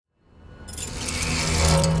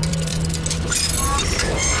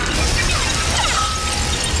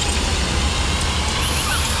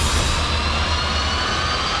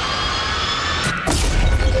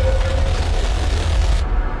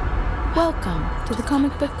Welcome to the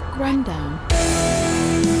Comic Book Rundown.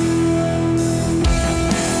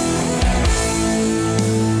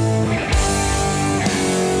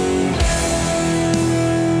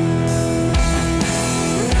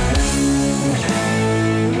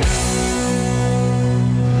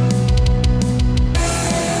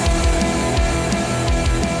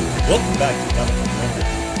 Welcome back to Comic Book Rundown.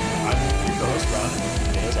 I'm your co-host Ron, and with me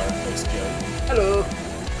today is our host Joe. Hello.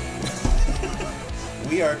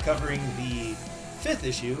 We are covering the 5th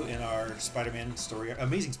issue in our Spider-Man story,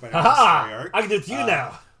 Amazing Spider-Man story arc. I can do it to you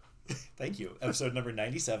now. Thank you. Episode number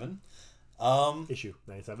 97. Issue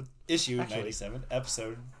 97. Issue Actually. 97.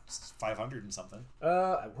 Episode 500 and something.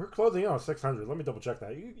 We're closing in on 600. Let me double check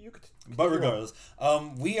that. You could. But regardless,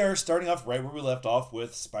 we are starting off right where we left off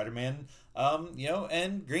with Spider-Man,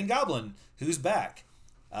 and Green Goblin, who's back.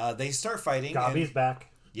 They start fighting. Gobby's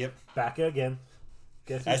back. Yep. Back again.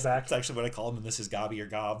 Guess he's back. That's actually what I call him, and this is Gobby or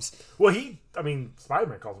Gobs. Well,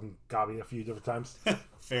 Spider-Man calls him Gobby a few different times.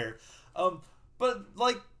 Fair. But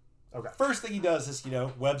Okay. first thing he does is,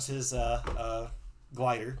 webs his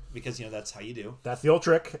glider, because, that's how you do. That's the old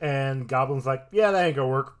trick, and Goblin's like, yeah, that ain't gonna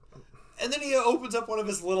work. And then he opens up one of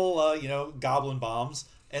his little, goblin bombs,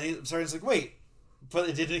 and he's like, wait, but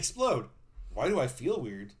it didn't explode. Why do I feel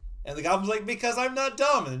weird? And the goblin's like, because I'm not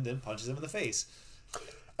dumb, and then punches him in the face.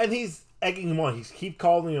 And he's egging him on. He's keep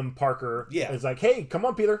calling him Parker. Yeah. And he's like, hey, come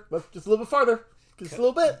on, Peter. Let's just a little bit farther. Just a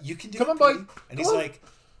little bit. You can do Come it, on, boy. Pete. And Come he's on. like,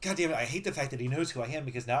 God damn it, I hate the fact that he knows who I am,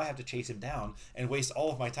 because now I have to chase him down and waste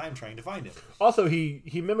all of my time trying to find him. Also, he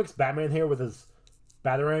mimics Batman here with his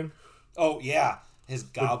batarang. Oh, yeah. His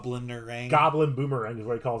goblin-erang. Goblin boomerang is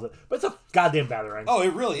what he calls it. But it's a goddamn batarang. Oh,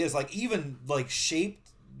 it really is. Even, shaped.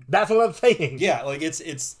 That's what I'm saying. Yeah,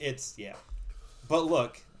 it's yeah. But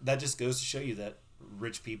look, that just goes to show you that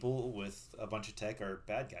rich people with a bunch of tech are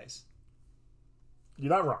bad guys. You're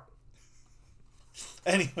not wrong.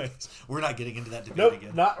 Anyways, we're not getting into that debate Nope,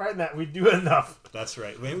 again. not right now. We do enough. That's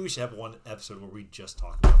right. Maybe we should have one episode where we just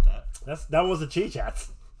talk about that. That was the Cheat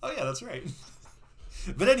Chats. Oh yeah, that's right.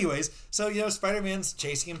 But anyways, so Spider-Man's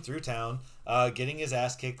chasing him through town, getting his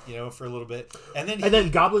ass kicked, for a little bit, and then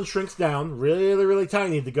Goblin shrinks down really, really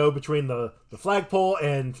tiny to go between the flagpole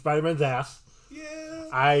and Spider-Man's ass. Yeah.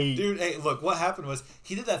 Dude, hey, look, what happened was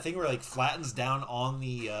he did that thing where flattens down on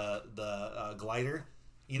the glider,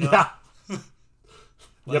 Yeah.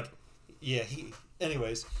 Yep. Yeah,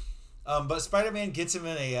 anyways, but Spider-Man gets him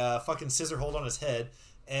in a fucking scissor hold on his head,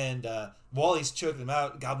 and while he's choking him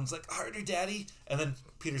out, Goblin's like, harder, daddy, and then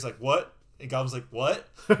Peter's like, what? And Goblin's like, what?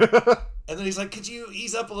 And then he's like, could you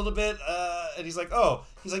ease up a little bit? And he's like, oh.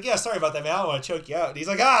 He's like, yeah, sorry about that, man, I don't want to choke you out. And he's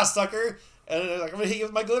like, sucker. And they're like, I'm going to hit you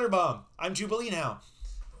with my glitter bomb. I'm Jubilee now.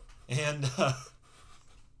 And,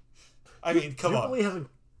 come on.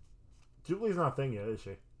 Jubilee's not a thing yet, is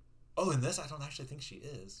she? Oh, in this, I don't actually think she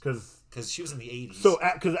is. Because she was in the 80s. So,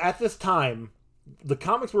 because at this time, the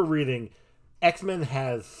comics we're reading, X-Men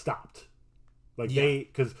has stopped.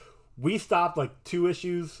 Because we stopped 2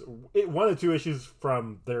 issues, 1 or 2 issues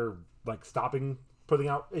from their stopping putting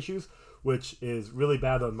out issues, which is really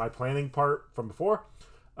bad on my planning part from before.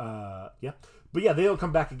 Yeah. But yeah, they don't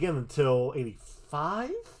come back again until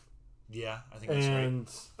 85? Yeah, I think that's right. And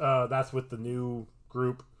that's with the new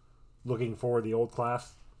group looking for the old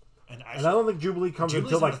class. And I don't think Jubilee comes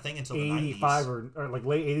Jubilee's until 85 the or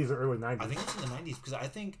late 80s or early 90s. I think it's in the 90s, because I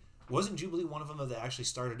think, wasn't Jubilee one of them that actually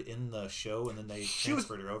started in the show and then they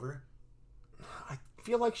transferred her over? I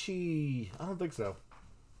feel like I don't think so.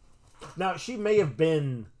 Now, she may have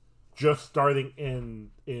been just starting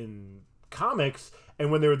in comics, and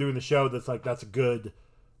when they were doing the show, that's a good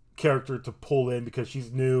character to pull in because she's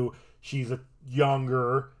new, she's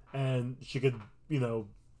younger, and she could,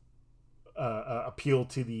 appeal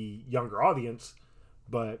to the younger audience.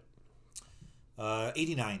 But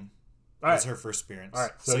 89 right. was her first appearance. All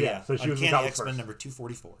right, so she was in Uncanny comics X-Men first. number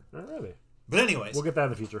 244. Not really. But anyways, we'll get that in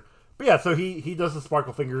the future. But yeah, so he does the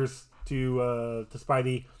sparkle fingers to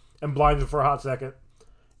Spidey and blinds him for a hot second.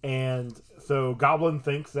 And so Goblin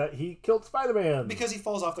thinks that he killed Spider-Man. because he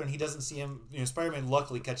falls off there and he doesn't see him, Spider-Man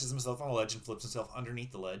luckily catches himself on a ledge and flips himself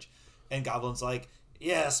underneath the ledge. And Goblin's like,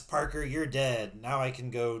 yes, Parker, you're dead. Now I can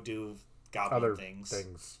go do Goblin other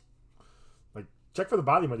things. Check for the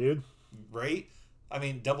body, my dude. Right?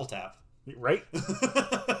 Double tap. Right?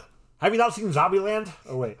 Have you not seen Zombieland?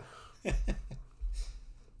 Oh, wait.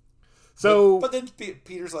 So, but then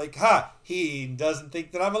Peter's like, he doesn't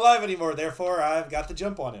think that I'm alive anymore, therefore I've got to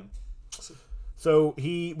jump on him. So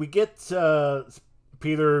we get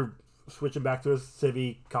Peter switching back to his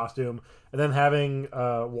civvy costume, and then having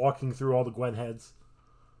walking through all the Gwen heads,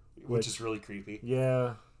 which is really creepy.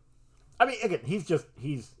 Yeah, I mean, again,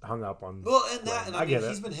 he's hung up on. Well, and that, Gwen. and I I mean, get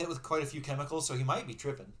he's it. been hit with quite a few chemicals, so he might be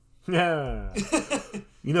tripping. Yeah.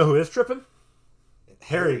 You know who is tripping?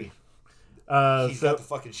 Harry. He's got the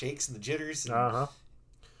fucking shakes and the jitters. And, Uh huh.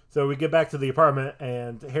 So we get back to the apartment,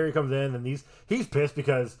 and Harry comes in, and he's pissed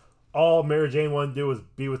because all Mary Jane wanted to do was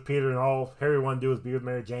be with Peter, and all Harry wanted to do was be with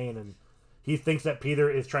Mary Jane, and he thinks that Peter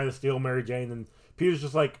is trying to steal Mary Jane, and Peter's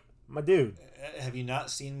just like, my dude. Have you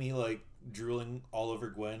not seen me like drooling all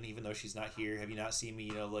over Gwen, even though she's not here? Have you not seen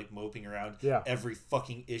me, like moping around every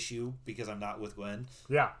fucking issue because I'm not with Gwen?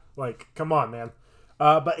 Yeah, like, come on, man.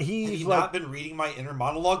 But he's Have you like, not been reading my inner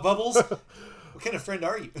monologue bubbles? What kind of friend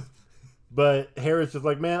are you? But Harry's just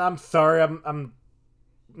like, man, I'm sorry, I'm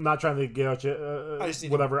not trying to get at you. I just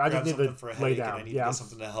need whatever. To I grab just need something to for a lay headache, down. and I need Yeah, to get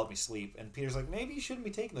something to help me sleep. And Peter's like, maybe you shouldn't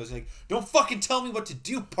be taking those. He's like, don't fucking tell me what to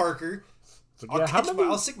do, Parker. So, I'll, yeah,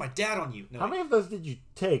 I'll stick my dad on you. No, how many of those did you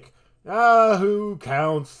take? Who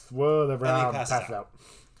counts? Whatever. And he I'm passes passed out.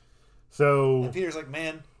 So And Peter's like,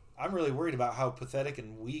 man, I'm really worried about how pathetic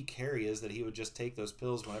and weak Harry is that he would just take those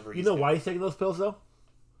pills whenever he's you know why he's taking those pills though?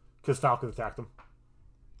 Because Falcon attacked him.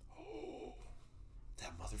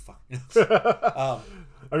 That motherfucker.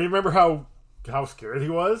 I mean, remember how scared he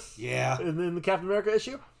was? Yeah. In the Captain America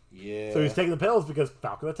issue. Yeah. So he's taking the pills because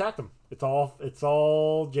Falcon attacked him. It's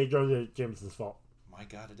all J. Jonah Jameson's fault. My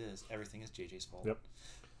God, it is. Everything is JJ's fault. Yep.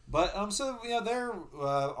 But so they're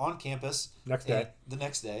on campus Next day. the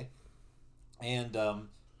next day, and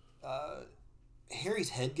Harry's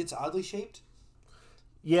head gets oddly shaped.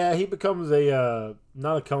 Yeah, he becomes a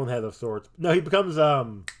not a cone head of sorts. No, he becomes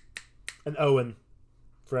an Owen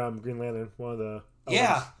from Green Lantern. One of the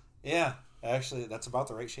Owens. Yeah. Actually, that's about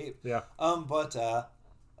the right shape. Yeah. But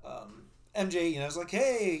MJ, is like,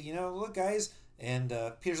 hey, look, guys, and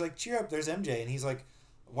Peter's like, cheer up, there's MJ, and he's like,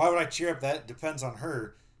 why would I cheer up? That depends on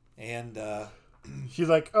her. And she's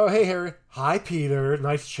like, oh, hey, Harry. Hi, Peter.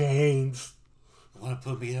 Nice chains. Want to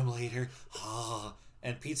put me in them later?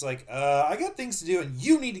 And Pete's like, I got things to do, and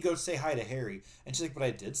you need to go say hi to Harry. And she's like, but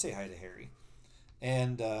I did say hi to Harry.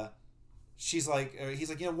 And she's like, he's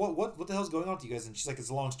like, what the hell's going on with you guys? And she's like, it's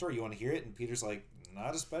a long story. You want to hear it? And Peter's like,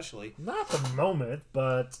 not especially. Not at the moment,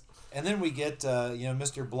 but. And then we get,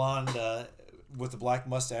 Mr. Blonde with the black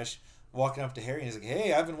mustache walking up to Harry, and he's like,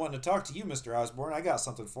 hey, I've been wanting to talk to you, Mr. Osborn. I got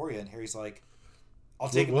something for you. And Harry's like, I'll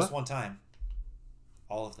take it this one time.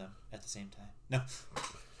 All of them at the same time. No.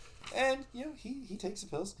 And, he takes the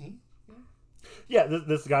pills. Yeah,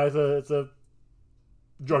 this guy's a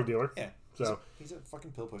drug dealer. Yeah. So he's a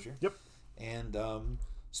fucking pill pusher. Yep. And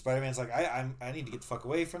Spider-Man's like, I need to get the fuck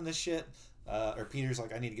away from this shit. Or Peter's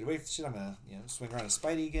like, I need to get away from this shit. I'm gonna swing around to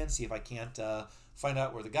Spidey again, see if I can't find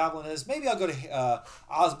out where the Goblin is. Maybe I'll go to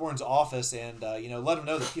Osborn's office and let him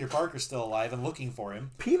know that Peter Parker's still alive and looking for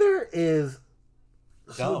him. Peter is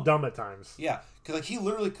so dumb at times. Yeah, because he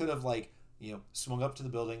literally could have swung up to the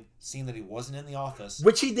building, seen that he wasn't in the office,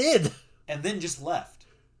 which he did, and then just left.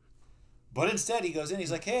 But instead, he goes in.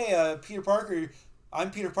 He's like, "Hey, Peter Parker,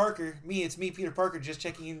 I'm Peter Parker. It's me, Peter Parker, just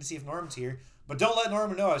checking in to see if Norman's here. But don't let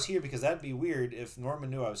Norman know I was here because that'd be weird if Norman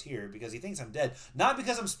knew I was here because he thinks I'm dead. Not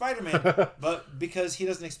because I'm Spider-Man, but because he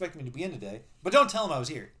doesn't expect me to be in today. But don't tell him I was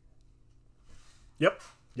here." Yep,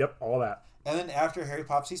 all that. And then after Harry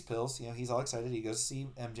pops these pills, he's all excited. He goes to see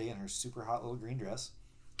MJ in her super hot little green dress.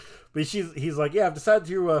 But he's like, yeah, I've decided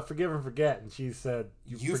to forgive and forget. And she said,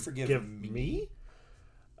 You forgive me?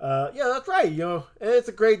 Yeah, that's right. It's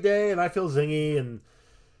a great day, and I feel zingy,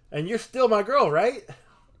 and you're still my girl, right?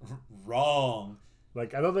 Wrong.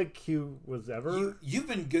 Like, I don't think he was ever. You've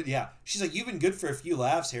been good. Yeah. She's like, you've been good for a few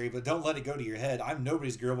laughs, Harry, but don't let it go to your head. I'm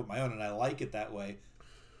nobody's girl but my own, and I like it that way.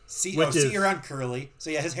 See you're on curly. So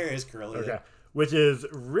yeah, his hair is curly. Okay. Which is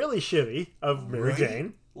really shitty of Mary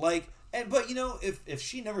Jane. But if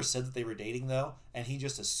she never said that they were dating though, and he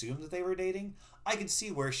just assumed that they were dating, I could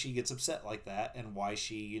see where she gets upset like that and why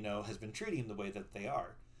she, has been treating him the way that they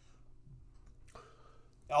are.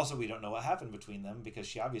 Also, we don't know what happened between them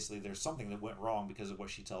because there's something that went wrong because of what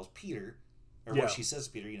she tells Peter. Or what she says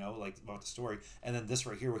to Peter, about the story. And then this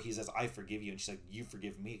right here where he says, I forgive you. And she's like, you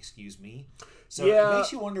forgive me? Excuse me? So it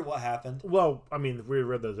makes you wonder what happened. Well, I mean, we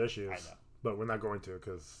read those issues. I know. But we're not going to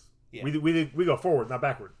because we go forward, not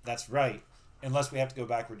backward. That's right. Unless we have to go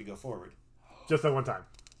backward to go forward. Just that one time.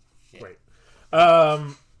 Yeah. Wait.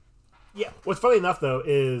 Yeah. What's funny enough, though,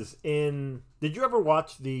 is did you ever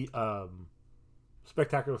watch the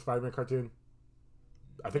Spectacular Spider-Man cartoon?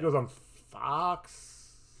 I think it was on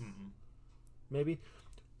Fox. Mm-hmm. Maybe.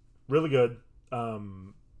 Really good.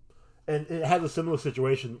 And it has a similar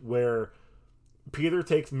situation where Peter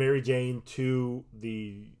takes Mary Jane to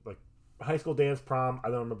the high school dance prom. I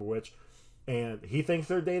don't remember which. and he thinks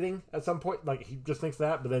they're dating at some point. Like, he just thinks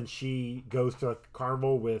that, but then she goes to a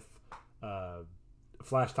carnival with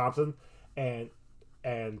Flash Thompson, and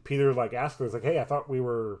Peter like asks her, like, "Hey, I thought we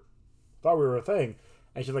were a thing,"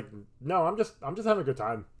 and she's like, "No, I'm just having a good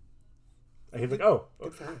time." And he's like, "Oh."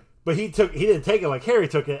 Good for her. But he didn't take it like Harry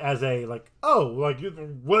took it as a like, oh, like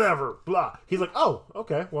whatever, blah. He's like, oh,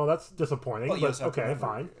 okay, well that's disappointing, Well, you but also have to okay, remember,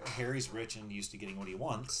 fine. Harry's rich and used to getting what he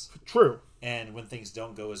wants, True. and when things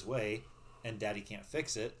don't go his way, and Daddy can't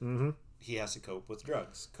fix it, he has to cope with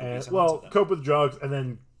drugs. And, well, cope with drugs and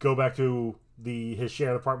then go back to his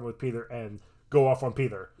shared apartment with Peter and go off on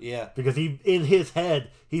Peter. Yeah, Because in his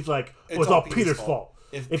head he's like, well, it's all Peter's fault.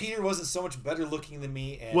 If Peter wasn't so much better looking than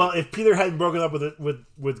me, and Well, if Peter hadn't broken up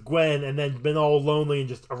with Gwen and then been all lonely and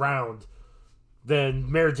just around,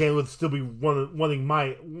 then Mary Jane would still be wanting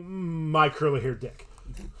my curly haired dick.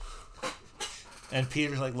 And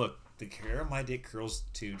Peter's like, look, the hair of my dick curls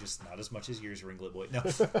too, just not as much as yours, Ringlet Boy. No,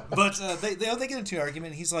 but they get into an argument.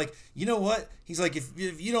 And he's like, you know what? He's like, if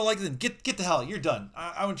you don't like it, then get the hell. You're done.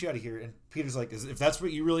 I want you out of here. And Peter's like, if that's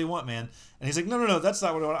what you really want, man. And he's like, no, that's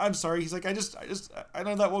not what I want. I'm sorry. He's like, I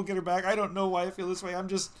know that won't get her back. I don't know why I feel this way. I've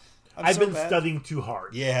been studying too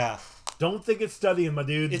hard. Yeah. Don't think it's studying, my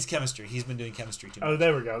dude. It's chemistry. He's been doing chemistry too much. Oh,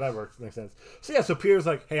 there we go. That works. Makes sense. So Peter's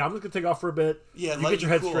like, hey, I'm just gonna take off for a bit. Yeah, you get your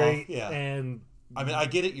head cool straight. off. Yeah. And I mean, I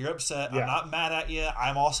get it. You're upset. Yeah. I'm not mad at you.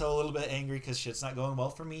 I'm also a little bit angry because shit's not going well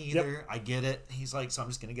for me either. Yep. I get it. He's like, so I'm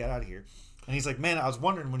just going to get out of here. And he's like, man, I was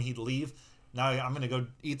wondering when he'd leave. Now I'm going to go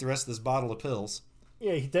eat the rest of this bottle of pills.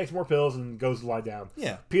 yeah, he takes more pills and goes to lie down.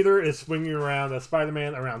 Yeah. Peter is swinging around as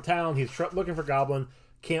Spider-Man around town. He's looking for Goblin.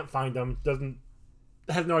 Can't find him.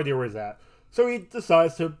 Has no idea where he's at. So he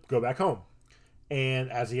decides to go back home.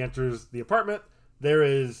 And as he enters the apartment, there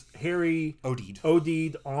is Harry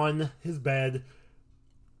OD'd on his bed.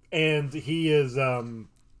 And he is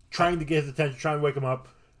trying to get his attention, trying to wake him up.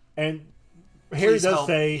 And Harry does help.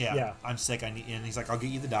 say, yeah, I'm sick. And he's like, I'll get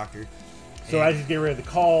you the doctor. So as he's getting ready to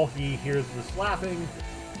call, he hears this laughing,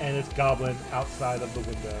 and it's Goblin outside of the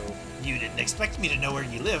window. You didn't expect me to know where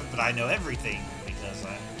you live, but I know everything because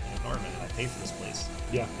I'm Norman and I pay for this place.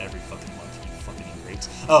 Yeah. Every fucking month, you fucking ingrates.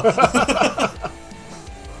 Oh.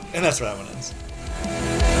 And that's where that one ends.